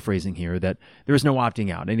said, paraphrasing here, that there is no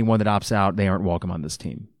opting out. Anyone that opts out, they aren't welcome on this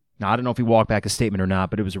team. Now, I don't know if he walked back a statement or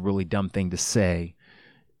not, but it was a really dumb thing to say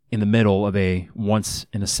in the middle of a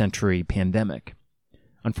once-in-a-century pandemic.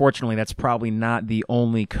 Unfortunately, that's probably not the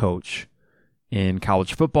only coach in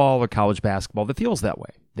college football or college basketball that feels that way,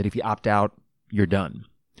 that if you opt out, you're done.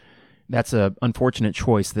 That's an unfortunate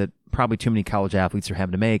choice that probably too many college athletes are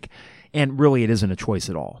having to make, and really it isn't a choice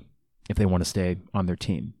at all if they want to stay on their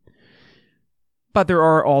team. But there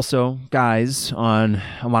are also guys on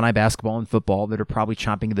Illini basketball and football that are probably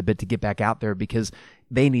chomping at the bit to get back out there because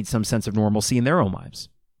they need some sense of normalcy in their own lives.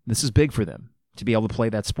 This is big for them to be able to play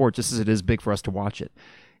that sport, just as it is big for us to watch it.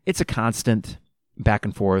 It's a constant back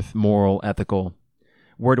and forth, moral, ethical.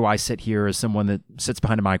 Where do I sit here as someone that sits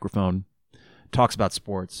behind a microphone, talks about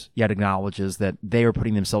sports, yet acknowledges that they are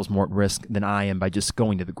putting themselves more at risk than I am by just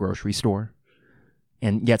going to the grocery store?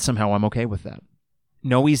 And yet somehow I'm okay with that.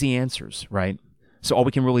 No easy answers, right? So all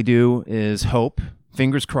we can really do is hope,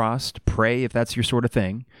 fingers crossed, pray if that's your sort of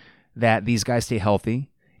thing, that these guys stay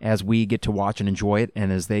healthy as we get to watch and enjoy it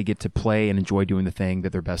and as they get to play and enjoy doing the thing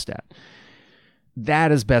that they're best at.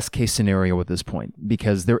 That is best case scenario at this point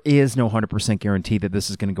because there is no 100% guarantee that this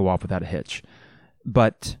is going to go off without a hitch.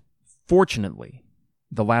 But fortunately,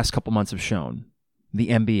 the last couple months have shown the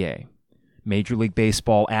NBA, Major League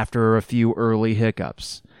Baseball after a few early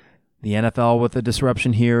hiccups, the NFL with a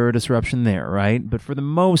disruption here, a disruption there, right? But for the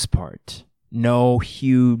most part, no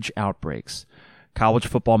huge outbreaks. College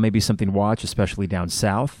football may be something to watch, especially down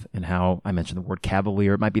south, and how I mentioned the word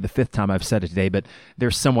cavalier. It might be the fifth time I've said it today, but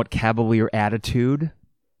there's somewhat cavalier attitude,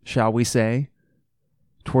 shall we say,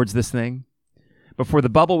 towards this thing. But for the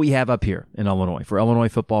bubble we have up here in Illinois, for Illinois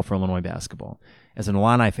football, for Illinois basketball, as an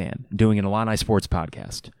Illini fan doing an Illini sports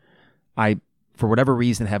podcast, I, for whatever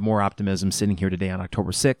reason, have more optimism sitting here today on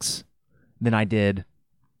October 6th than I did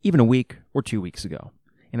even a week or 2 weeks ago.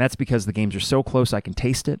 And that's because the games are so close I can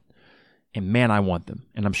taste it. And man, I want them.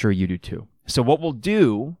 And I'm sure you do too. So what we'll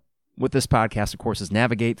do with this podcast, of course, is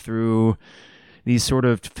navigate through these sort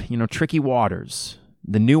of, tricky waters,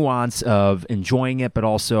 the nuance of enjoying it, but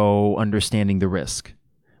also understanding the risk,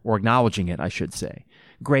 or acknowledging it, I should say.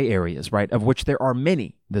 Gray areas, right, of which there are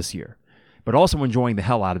many this year, but also enjoying the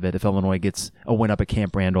hell out of it if Illinois gets a win up at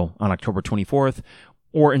Camp Randall on October 24th,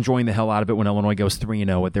 or enjoying the hell out of it when Illinois goes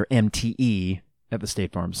 3-0 at their MTE at the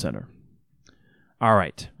State Farm Center. All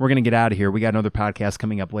right, we're going to get out of here. We got another podcast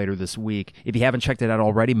coming up later this week. If you haven't checked it out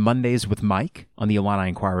already, Mondays with Mike on the Illini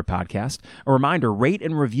Inquirer podcast. A reminder, rate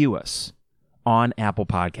and review us on Apple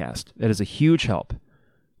Podcast. That is a huge help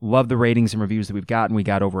Love the ratings and reviews that we've gotten. We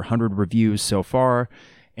got over 100 reviews so far,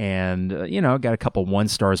 and, got a couple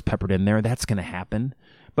 1-stars peppered in there. That's going to happen.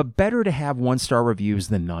 But better to have 1-star reviews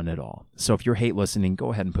than none at all. So if you're hate listening,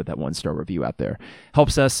 go ahead and put that 1-star review out there.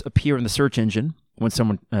 Helps us appear in the search engine when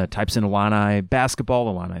someone types in Illini basketball,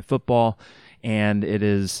 Illini football. And it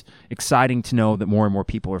is exciting to know that more and more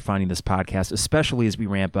people are finding this podcast, especially as we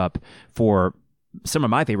ramp up for some of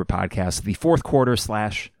my favorite podcasts, the fourth quarter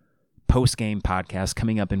 / post-game podcast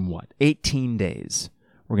coming up in 18 days.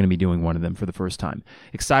 We're going to be doing one of them for the first time.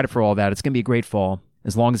 Excited for all that. It's going to be a great fall.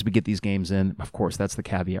 As long as we get these games in, of course, that's the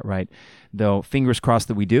caveat, right? Though, fingers crossed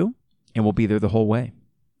that we do, and we'll be there the whole way.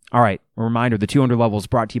 All right, a reminder, the 200 level is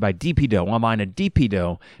brought to you by DP Dough, online at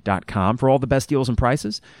dpdough.com for all the best deals and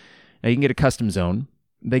prices. Now, you can get a custom zone.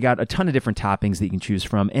 They got a ton of different toppings that you can choose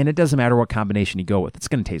from, and it doesn't matter what combination you go with. It's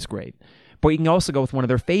going to taste great. But you can also go with one of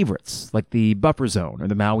their favorites, like the Buffer Zone or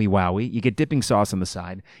the Maui Wowie. You get dipping sauce on the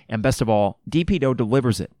side. And best of all, DP Dough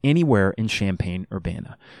delivers it anywhere in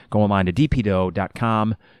Champaign-Urbana. Go online to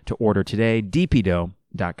dpdough.com to order today,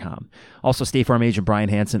 dpdough.com. Also, State Farm agent Brian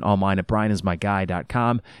Hansen online at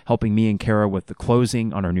brianismyguy.com, helping me and Kara with the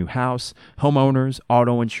closing on our new house, homeowners,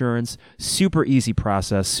 auto insurance. Super easy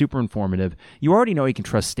process, super informative. You already know you can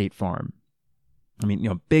trust State Farm. I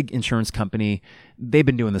mean, big insurance company, they've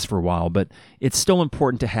been doing this for a while, but it's still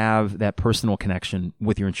important to have that personal connection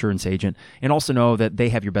with your insurance agent and also know that they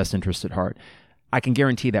have your best interest at heart. I can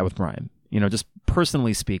guarantee that with Brian. Just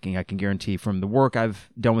personally speaking, I can guarantee from the work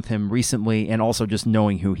I've done with him recently and also just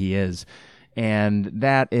knowing who he is. And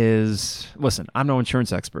that is, listen, I'm no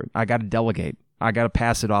insurance expert. I got to delegate. I got to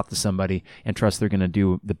pass it off to somebody and trust they're going to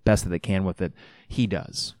do the best that they can with it. He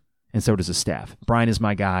does. And so does his staff.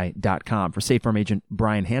 BrianIsMyGuy.com. For State Farm agent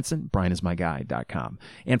Brian Hansen, BrianIsMyGuy.com.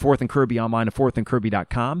 And Fourth and Kirby online at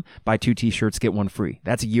fourthandkirby.com. Buy 2 t-shirts, get 1 free.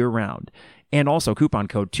 That's year-round. And also coupon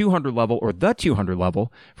code 200level or the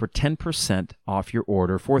 200level for 10% off your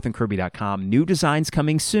order. Fourthandkirby.com. New designs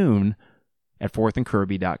coming soon at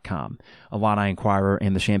fourthandkirby.com. Illini Inquirer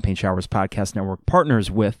and the Champagne Showers Podcast Network partners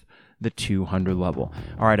with the 200 level.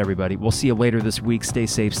 All right, everybody. We'll see you later this week. Stay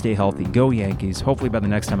safe, stay healthy. Go Yankees. Hopefully by the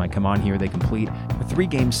next time I come on here, they complete a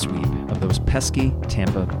 3-game sweep of those pesky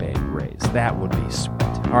Tampa Bay Rays. That would be sweet.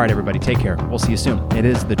 All right, everybody. Take care. We'll see you soon. It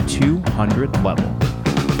is the 200 level.